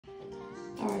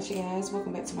Alright you guys,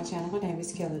 welcome back to my channel. My name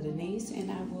is Kelly Denise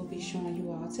and I will be showing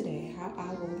you all today how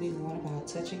I will be going about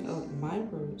touching up my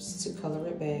roots to color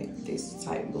it back this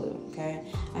type blue, okay?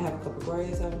 I have a couple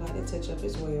grays I would like to touch up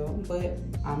as well, but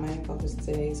our main focus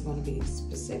today is going to be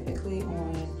specifically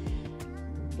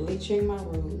on bleaching my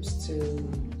roots to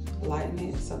lighten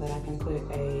it so that I can put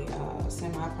a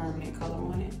semi-permanent color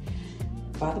on it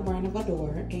by the brand of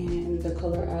Adore. And the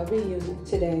color I'll be using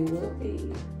today will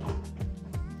be,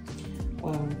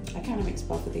 well, I kind of mixed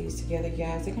both of these together,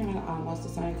 guys. They're kind of almost the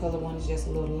same color. One is just a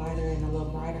little lighter and a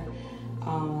little brighter.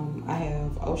 I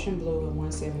have Ocean Blue in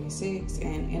 176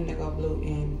 and Indigo Blue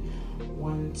in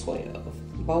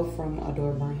 112, both from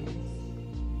Adore brand.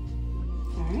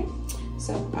 All right,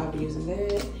 so I'll be using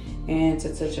that. And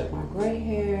to touch up my gray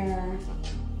hair,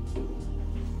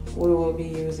 we will be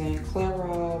using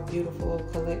Clairol Beautiful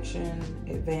Collection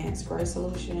Advanced Gray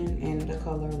Solution in the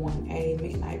color 1A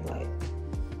Midnight Black.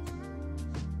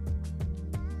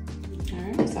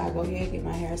 Alright, so I'll go ahead and get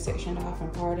my hair sectioned off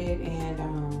and parted, and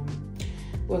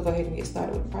we'll go ahead and get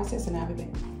started with the process, and I'll be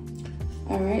back.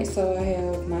 Alright, so I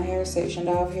have my hair sectioned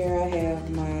off here. I have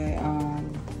my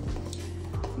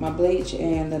my bleach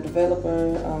and the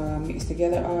developer mixed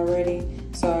together already.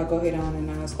 So I'll go ahead on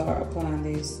and I'll start applying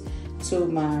this to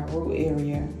my root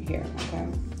area here, okay?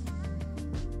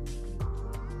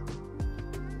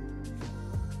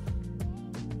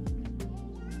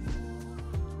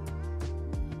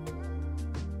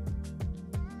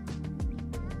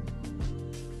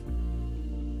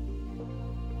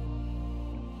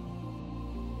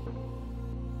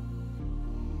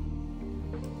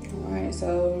 Alright,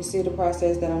 so you see the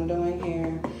process that I'm doing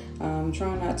here. I'm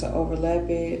trying not to overlap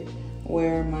it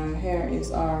where my hair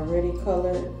is already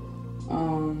colored.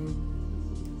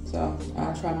 So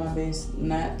I'll try my best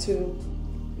not to,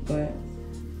 but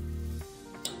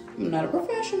I'm not a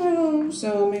professional,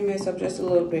 so I may mess up just a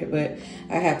little bit, but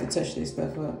I have to touch this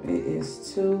stuff up. It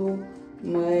is too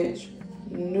much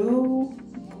new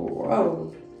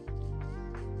growth.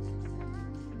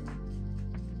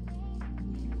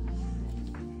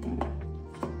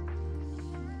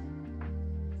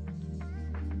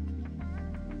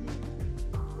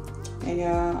 And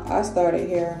y'all, I started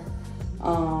here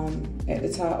at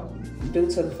the top due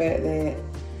to the fact that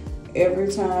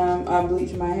every time I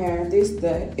bleach my hair, this is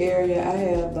the area I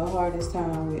have the hardest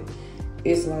time with.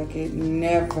 It's like it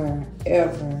never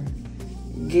ever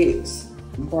gets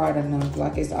bright enough.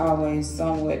 Like it's always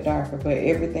somewhat darker, but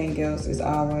everything else is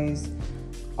always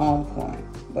on point.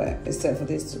 But except for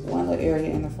this one little area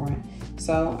in the front.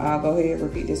 So I'll go ahead and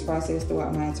repeat this process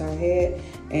throughout my entire head,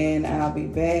 and I'll be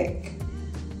back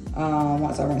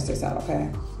once I rinse this out, okay?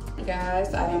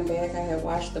 Guys, I am back. I have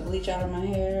washed the bleach out of my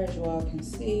hair. As you all can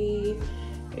see,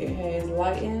 it has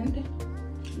lightened,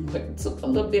 but it took a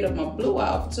little bit of my blue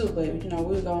off too, but you know,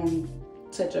 we're gonna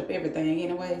touch up everything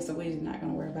anyway, so we're not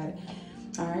gonna worry about it.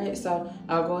 All right, so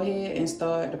I'll go ahead and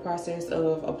start the process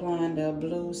of applying the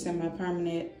blue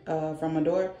semi-permanent from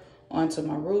Adore onto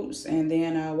my roots, and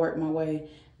then I'll work my way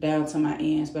down to my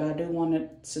ends. But I do want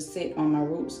it to sit on my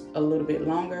roots a little bit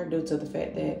longer due to the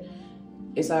fact that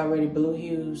it's already blue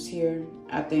hues here.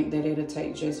 I think that it'll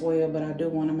take just well, but I do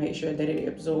want to make sure that it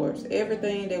absorbs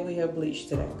everything that we have bleached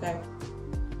today, okay?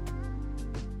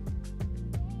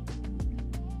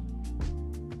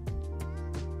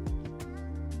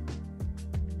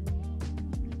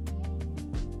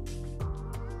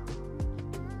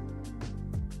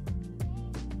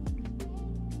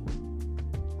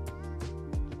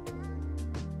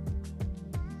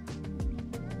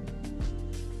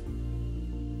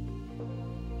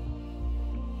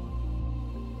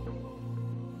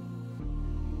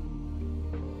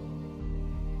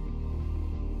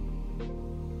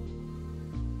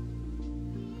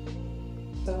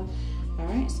 So,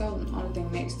 alright, so the only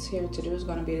thing next here to do is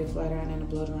going to be the flat iron and the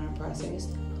blow drying process,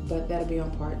 but that'll be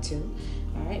on part 2.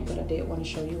 Alright, but I did want to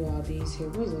show you all these here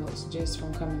results just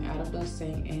from coming out of the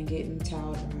sink and getting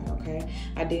towel dry, okay?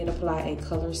 I did apply a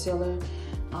color sealer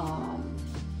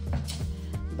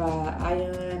by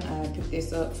Ion. I picked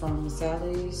this up from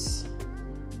Sally's.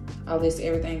 I'll list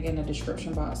everything in the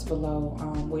description box below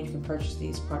where you can purchase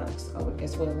these products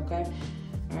as well, okay?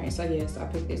 All right, so yes, I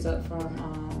picked this up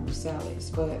from Sally's,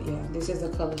 but yeah, this is a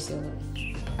color sealer.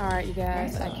 All right, you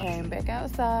guys, I came back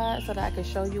outside so that I could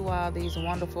show you all these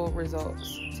wonderful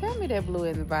results. Tell me that blue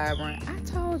isn't vibrant. I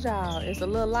told y'all, it's a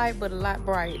little light, but a lot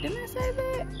bright. Didn't I say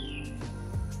that?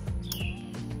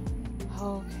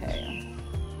 Okay.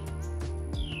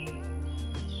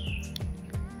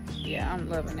 Yeah, I'm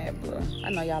loving that blue.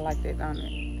 I know y'all like that, don't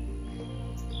it?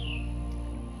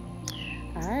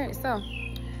 All right, so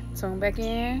tune back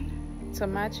in to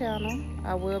my channel,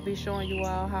 I will be showing you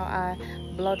all how I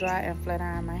blow dry and flat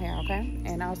iron my hair, okay?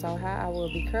 And also how I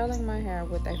will be curling my hair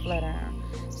with a flat iron.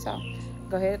 So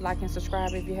go ahead, like and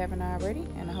subscribe if you haven't already,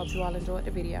 and I hope you all enjoyed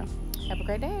the video. Have a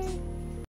great day.